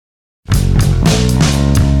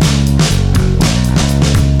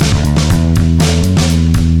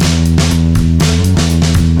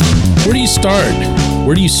start?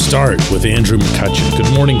 Where do you start with Andrew McCutcheon?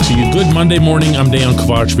 Good morning to you. Good Monday morning. I'm Dejan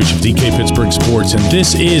Kovacevic of DK Pittsburgh Sports, and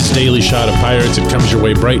this is Daily Shot of Pirates. It comes your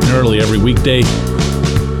way bright and early every weekday.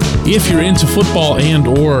 If you're into football and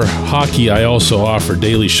or hockey, I also offer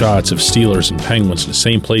daily shots of Steelers and Penguins in the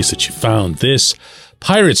same place that you found this.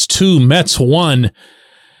 Pirates 2, Mets 1.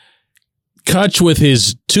 Cutch with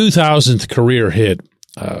his 2000th career hit.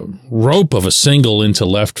 Rope of a single into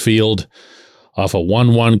left field off a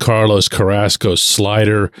 1-1 Carlos Carrasco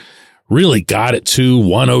slider. Really got it to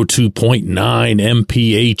 102.9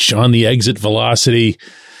 mph on the exit velocity.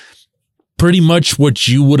 Pretty much what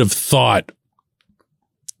you would have thought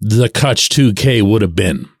the Cutch 2K would have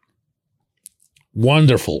been.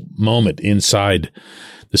 Wonderful moment inside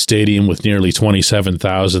the stadium with nearly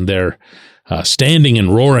 27,000 there, standing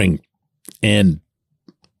and roaring, and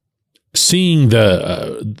seeing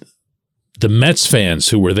the Mets fans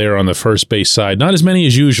who were there on the first base side. Not as many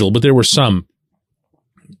as usual, but there were some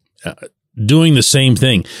doing the same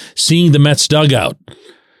thing. Seeing the Mets dugout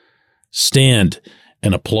stand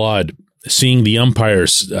and applaud. Seeing the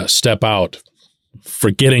umpires step out,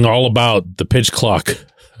 forgetting all about the pitch clock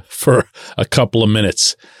for a couple of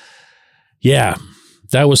minutes. Yeah,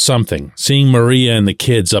 that was something. Seeing Maria and the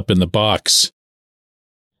kids up in the box.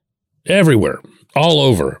 Everywhere, all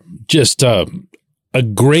over. Just a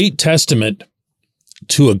great testament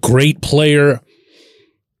to a great player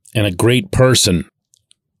and a great person.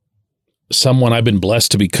 Someone I've been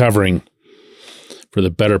blessed to be covering for the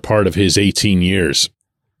better part of his 18 years.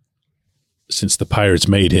 Since the Pirates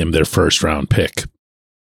made him their first-round pick.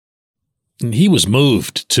 And he was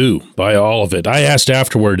moved, too, by all of it. I asked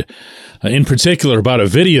afterward, in particular, about a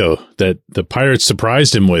video that the Pirates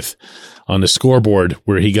surprised him with on the scoreboard,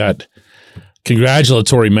 where he got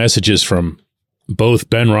congratulatory messages from both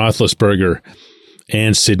Ben Roethlisberger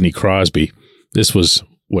and Sidney Crosby. This was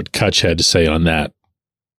what Cutch had to say on that.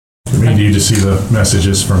 Do you just see the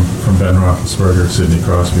messages from Ben Roethlisberger, Sidney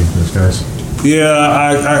Crosby, those guys? Yeah,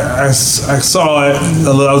 I saw it.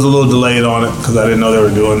 I was a little delayed on it because I didn't know they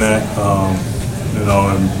were doing that. And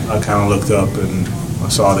I kind of looked up and I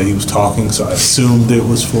saw that he was talking, so I assumed it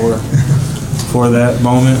was for that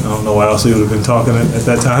moment. I don't know why else he would have been talking at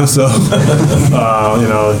that time. So,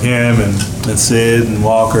 him and Sid and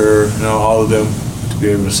Walker, all of them, to be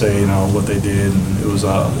able to say, what they did, and it was,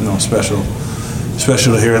 special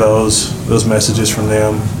to hear those messages from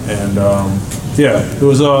them, and it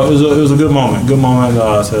was a good moment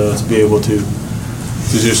to be able to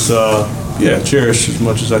just cherish as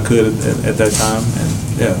much as I could at that time,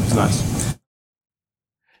 and it was nice.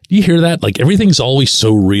 Do you hear that? Like, everything's always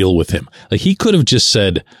so real with him. Like, he could have just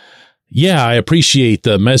said, yeah, I appreciate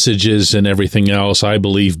the messages and everything else. I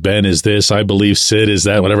believe Ben is this. I believe Sid is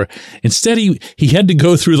that, whatever. Instead, he had to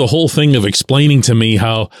go through the whole thing of explaining to me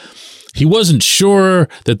how he wasn't sure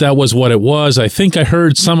that was what it was. I think I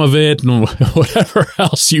heard some of it, and whatever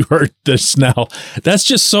else you heard this now. That's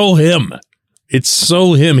just so him. It's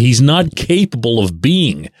so him. He's not capable of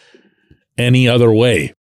being any other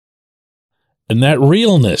way. And that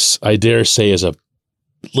realness, I dare say, is a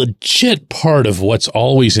legit part of what's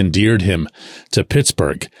always endeared him to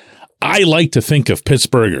Pittsburgh. I like to think of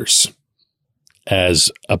Pittsburghers as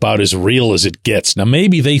about as real as it gets. Now,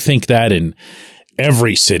 maybe they think that in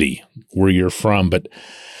every city where you're from, but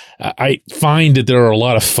I find that there are a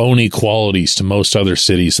lot of phony qualities to most other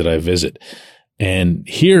cities that I visit. And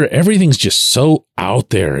here, everything's just so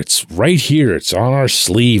out there. It's right here. It's on our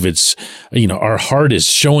sleeve. It's, our heart is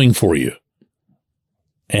showing for you.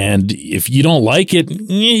 And if you don't like it,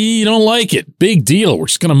 you don't like it. Big deal. We're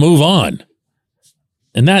just going to move on.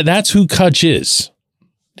 And that's who Cutch is.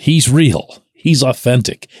 He's real. He's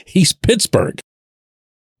authentic. He's Pittsburgh.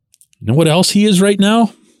 You know what else he is right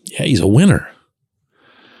now? Yeah, he's a winner.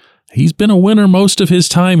 He's been a winner most of his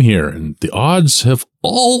time here, and the odds have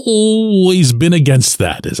always been against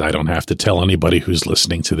that, as I don't have to tell anybody who's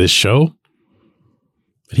listening to this show.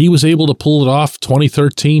 But he was able to pull it off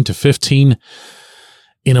 2013 to 15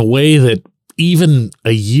 in a way that even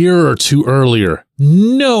a year or two earlier,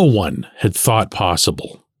 no one had thought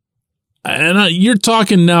possible. And you're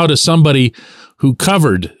talking now to somebody who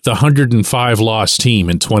covered the 105-loss team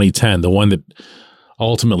in 2010, the one that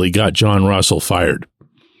ultimately got John Russell fired.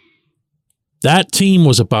 That team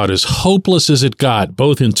was about as hopeless as it got,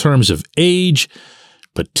 both in terms of age,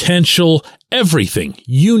 potential, everything,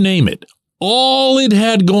 you name it. All it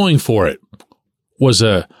had going for it was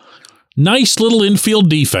a nice little infield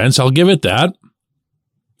defense, I'll give it that.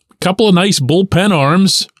 A couple of nice bullpen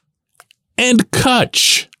arms, and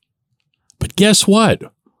Cutch. But guess what?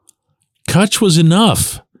 Cutch was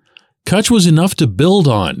enough. Cutch was enough to build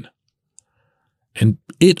on. And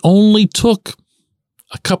it only took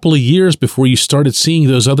a couple of years before you started seeing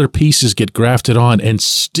those other pieces get grafted on, and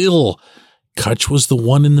still Cutch was the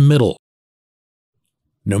one in the middle.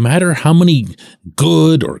 No matter how many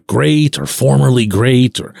good or great or formerly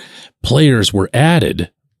great or players were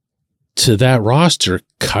added to that roster,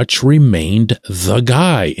 Cutch remained the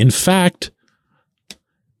guy. In fact,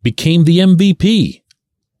 became the MVP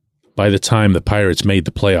by the time the Pirates made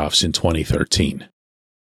the playoffs in 2013.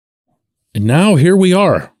 And now here we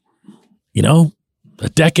are, a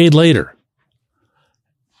decade later.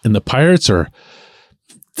 And the Pirates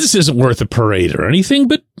this isn't worth a parade or anything,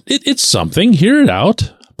 but it's something. Hear it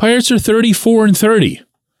out. Pirates are 34-30.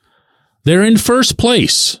 They're in first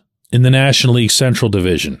place in the National League Central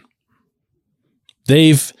Division.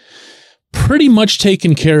 They've pretty much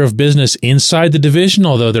taken care of business inside the division,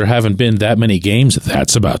 although there haven't been that many games.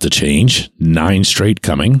 That's about to change. 9 straight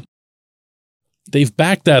coming. They've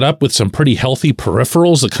backed that up with some pretty healthy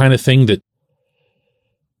peripherals, the kind of thing that,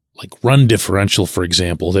 like run differential, for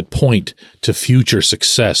example, that point to future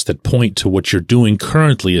success, that point to what you're doing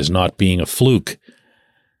currently as not being a fluke.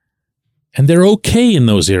 And they're okay in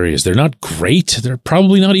those areas. They're not great. They're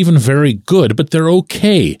probably not even very good, but they're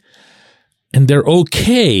okay. And they're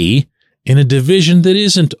okay in a division that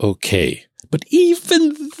isn't okay. But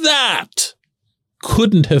even that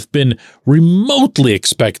couldn't have been remotely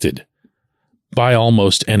expected by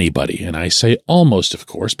almost anybody. And I say almost, of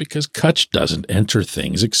course, because Cutch doesn't enter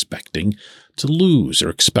things expecting to lose or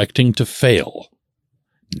expecting to fail.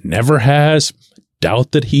 Never has.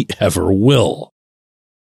 Doubt that he ever will.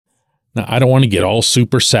 Now, I don't want to get all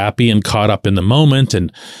super sappy and caught up in the moment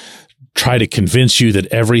and try to convince you that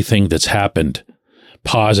everything that's happened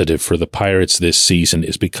positive for the Pirates this season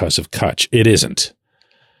is because of Cutch. It isn't.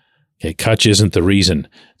 Okay, Cutch isn't the reason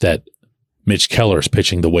that Mitch Keller's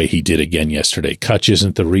pitching the way he did again yesterday. Cutch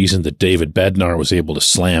isn't the reason that David Bednar was able to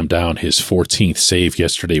slam down his 14th save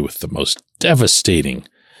yesterday with the most devastating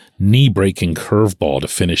knee-breaking curveball to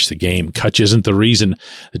finish the game. Cutch isn't the reason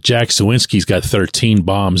that Jack Sawinski's got 13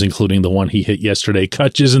 bombs, including the one he hit yesterday.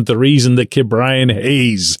 Cutch isn't the reason that Brian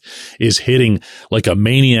Hayes is hitting like a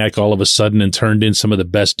maniac all of a sudden and turned in some of the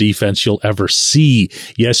best defense you'll ever see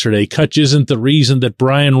yesterday. Cutch isn't the reason that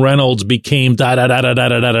Brian Reynolds became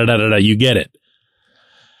da-da-da-da-da-da-da-da-da-da. You get it.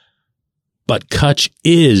 But Cutch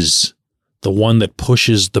is the one that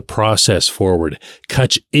pushes the process forward.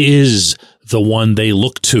 Cutch is the one they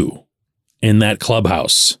look to in that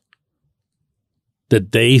clubhouse,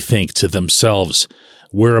 that they think to themselves,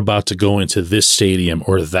 we're about to go into this stadium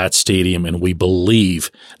or that stadium, and we believe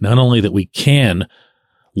not only that we can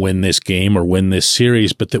win this game or win this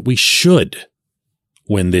series, but that we should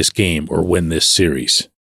win this game or win this series.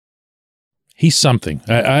 He's something.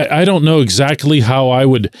 I don't know exactly how I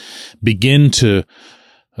would begin to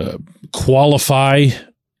qualify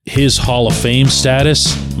his Hall of Fame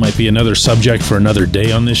status. Might be another subject for another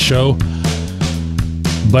day on this show.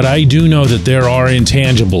 But I do know that there are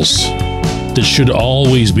intangibles that should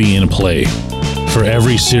always be in play for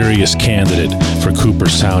every serious candidate for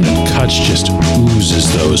Cooperstown, and Cutch just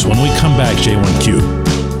oozes those. When we come back, J1Q.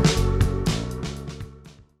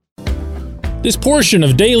 This portion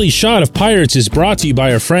of Daily Shot of Pirates is brought to you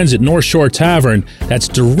by our friends at North Shore Tavern. That's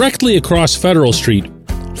directly across Federal Street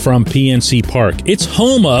from PNC Park. It's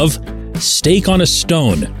home of Steak on a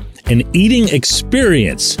Stone, an eating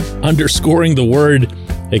experience, underscoring the word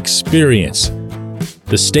experience.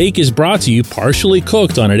 The steak is brought to you partially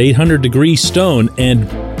cooked on an 800-degree stone, and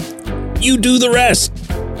you do the rest.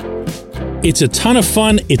 It's a ton of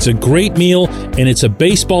fun, it's a great meal, and it's a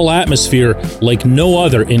baseball atmosphere like no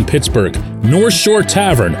other in Pittsburgh. North Shore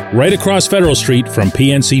Tavern, right across Federal Street from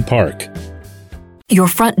PNC Park. Your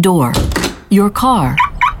front door, your car,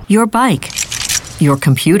 your bike, your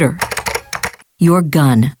computer, your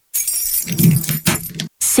gun.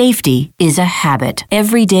 Safety is a habit.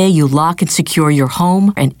 Every day you lock and secure your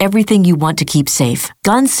home and everything you want to keep safe.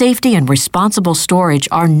 Gun safety and responsible storage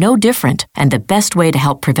are no different, and the best way to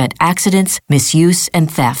help prevent accidents, misuse, and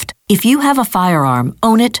theft. If you have a firearm,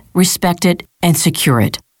 own it, respect it, and secure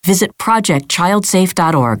it. Visit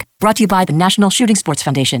ProjectChildSafe.org. Brought to you by the National Shooting Sports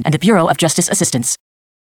Foundation and the Bureau of Justice Assistance.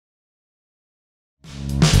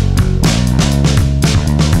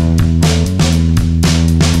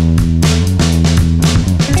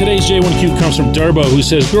 Today's J1Q comes from Durbo, who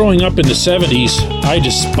says, growing up in the 70s, I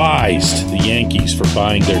despised the Yankees for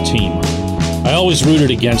buying their team. I always rooted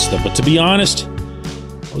against them, but to be honest,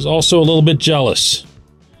 I was also a little bit jealous.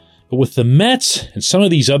 But with the Mets and some of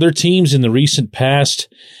these other teams in the recent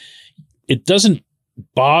past, it doesn't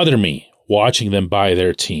bother me watching them buy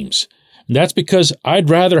their teams. And that's because I'd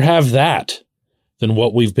rather have that than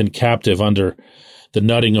what we've been captive under the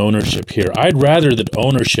nutting ownership here. I'd rather that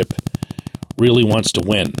ownership really wants to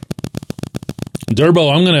win.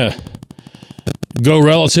 Durbo, I'm going to go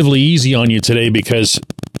relatively easy on you today because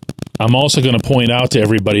I'm also going to point out to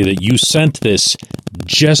everybody that you sent this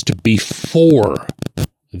just before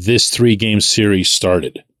this 3-game series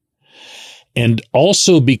started. And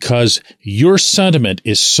also because your sentiment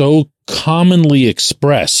is so commonly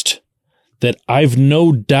expressed that I've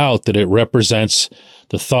no doubt that it represents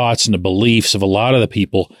the thoughts and the beliefs of a lot of the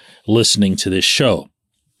people listening to this show.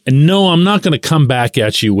 And no, I'm not going to come back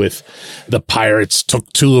at you with the Pirates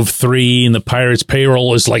took 2 of 3 and the Pirates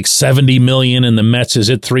payroll is like 70 million and the Mets is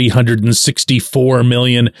at 364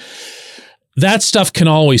 million. That stuff can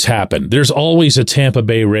always happen. There's always a Tampa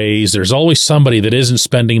Bay Rays. There's always somebody that isn't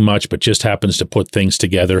spending much but just happens to put things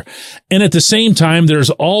together. And at the same time, there's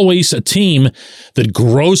always a team that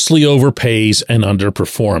grossly overpays and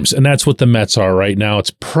underperforms. And that's what the Mets are right now.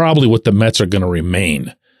 It's probably what the Mets are going to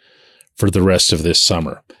remain for the rest of this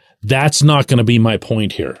summer. That's not going to be my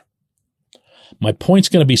point here. My point's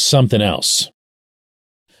going to be something else.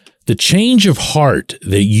 The change of heart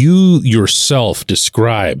that you yourself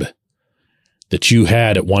describe that you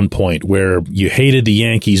had at one point where you hated the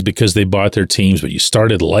Yankees because they bought their teams, but you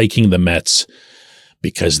started liking the Mets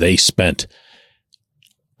because they spent.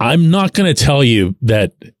 I'm not going to tell you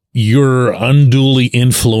that you're unduly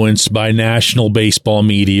influenced by national baseball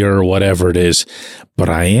media or whatever it is, but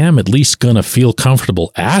I am at least going to feel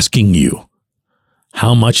comfortable asking you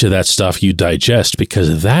how much of that stuff you digest,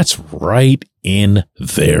 because that's right in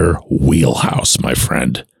their wheelhouse, my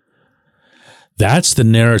friend. That's the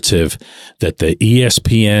narrative that the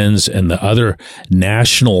ESPNs and the other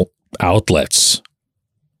national outlets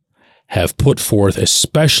have put forth,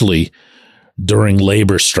 especially during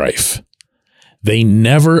labor strife. They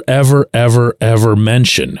never, ever, ever, ever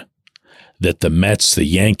mention that the Mets, the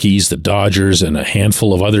Yankees, the Dodgers, and a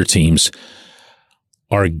handful of other teams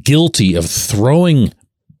are guilty of throwing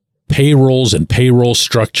payrolls and payroll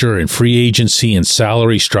structure and free agency and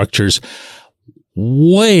salary structures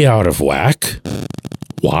way out of whack.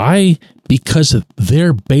 Why? Because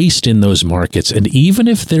they're based in those markets. And even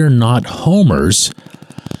if they're not homers,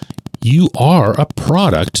 you are a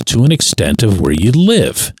product to an extent of where you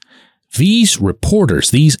live. These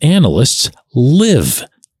reporters, these analysts live,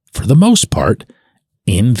 for the most part,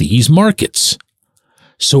 in these markets.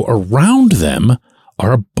 So around them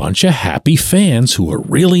are a bunch of happy fans who are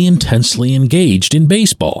really intensely engaged in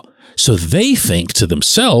baseball. So they think to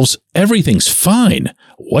themselves, everything's fine.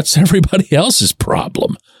 What's everybody else's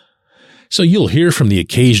problem? So you'll hear from the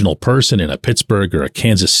occasional person in a Pittsburgh or a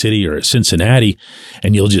Kansas City or a Cincinnati,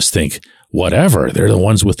 and you'll just think, whatever, they're the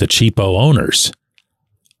ones with the cheapo owners.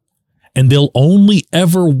 And they'll only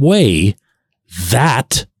ever weigh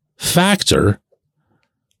that factor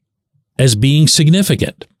as being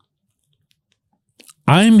significant.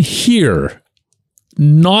 I'm here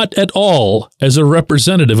not at all as a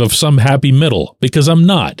representative of some happy middle, because I'm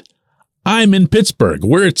not. I'm in Pittsburgh,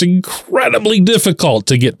 where it's incredibly difficult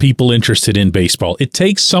to get people interested in baseball. It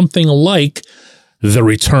takes something like the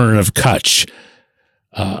return of Cutch,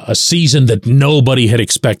 a season that nobody had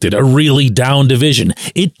expected, a really down division.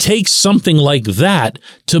 It takes something like that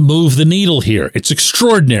to move the needle here. It's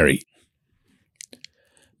extraordinary.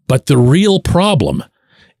 But the real problem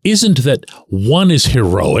isn't that one is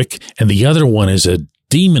heroic and the other one is a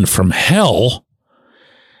demon from hell.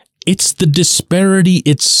 It's the disparity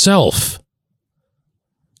itself.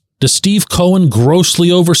 Does Steve Cohen grossly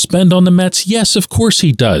overspend on the Mets? Yes, of course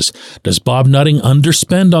he does. Does Bob Nutting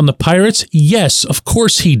underspend on the Pirates? Yes, of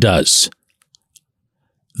course he does.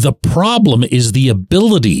 The problem is the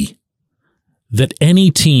ability that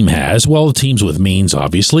any team has, well, the teams with means,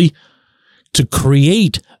 obviously, to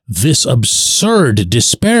create this absurd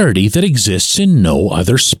disparity that exists in no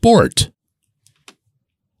other sport.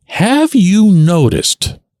 Have you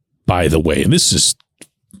noticed, by the way, and this is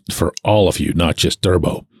for all of you, not just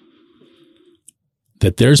Durbo,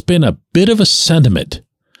 that there's been a bit of a sentiment,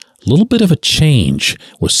 a little bit of a change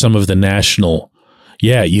with some of the national.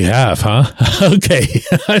 Yeah, you have, huh? Okay.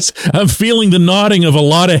 I'm feeling the nodding of a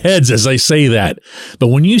lot of heads as I say that. But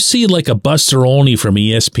when you see like a Buster Olney from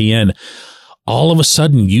ESPN, all of a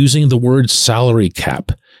sudden using the word salary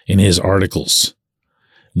cap in his articles,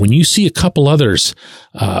 when you see a couple others,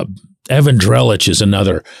 Evan Drellich is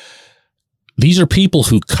another. These are people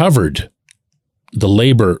who covered the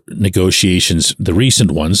labor negotiations, the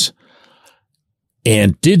recent ones,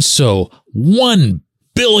 and did so 1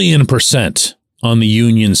 billion% on the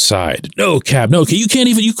union side. No cap, no cap. You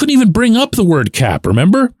couldn't even bring up the word cap,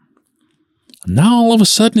 remember? Now all of a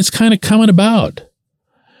sudden it's kind of coming about.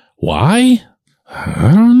 Why?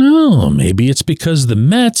 I don't know. Maybe it's because the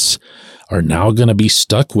Mets are now going to be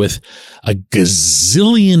stuck with $1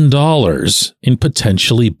 gazillion in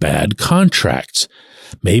potentially bad contracts.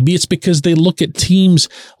 Maybe it's because they look at teams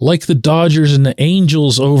like the Dodgers and the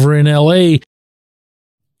Angels over in LA,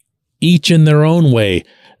 each in their own way,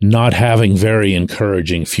 not having very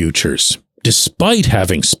encouraging futures, despite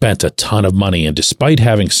having spent a ton of money and despite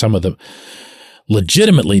having some of the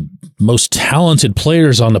legitimately most talented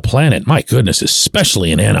players on the planet. My goodness,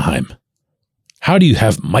 especially in Anaheim. How do you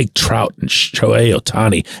have Mike Trout and Shohei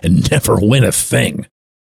Ohtani and never win a thing?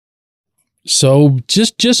 So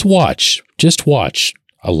just watch. Just watch.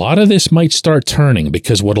 A lot of this might start turning,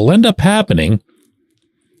 because what'll end up happening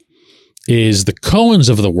is the Cohens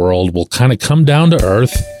of the world will kind of come down to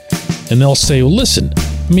earth and they'll say, well, listen,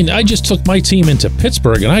 I mean, I just took my team into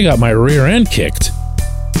Pittsburgh and I got my rear end kicked.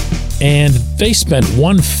 And they spent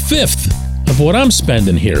 1/5 of what I'm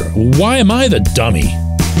spending here. Why am I the dummy?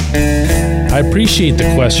 I appreciate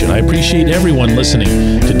the question. I appreciate everyone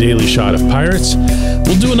listening to Daily Shot of Pirates.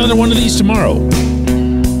 We'll do another one of these tomorrow.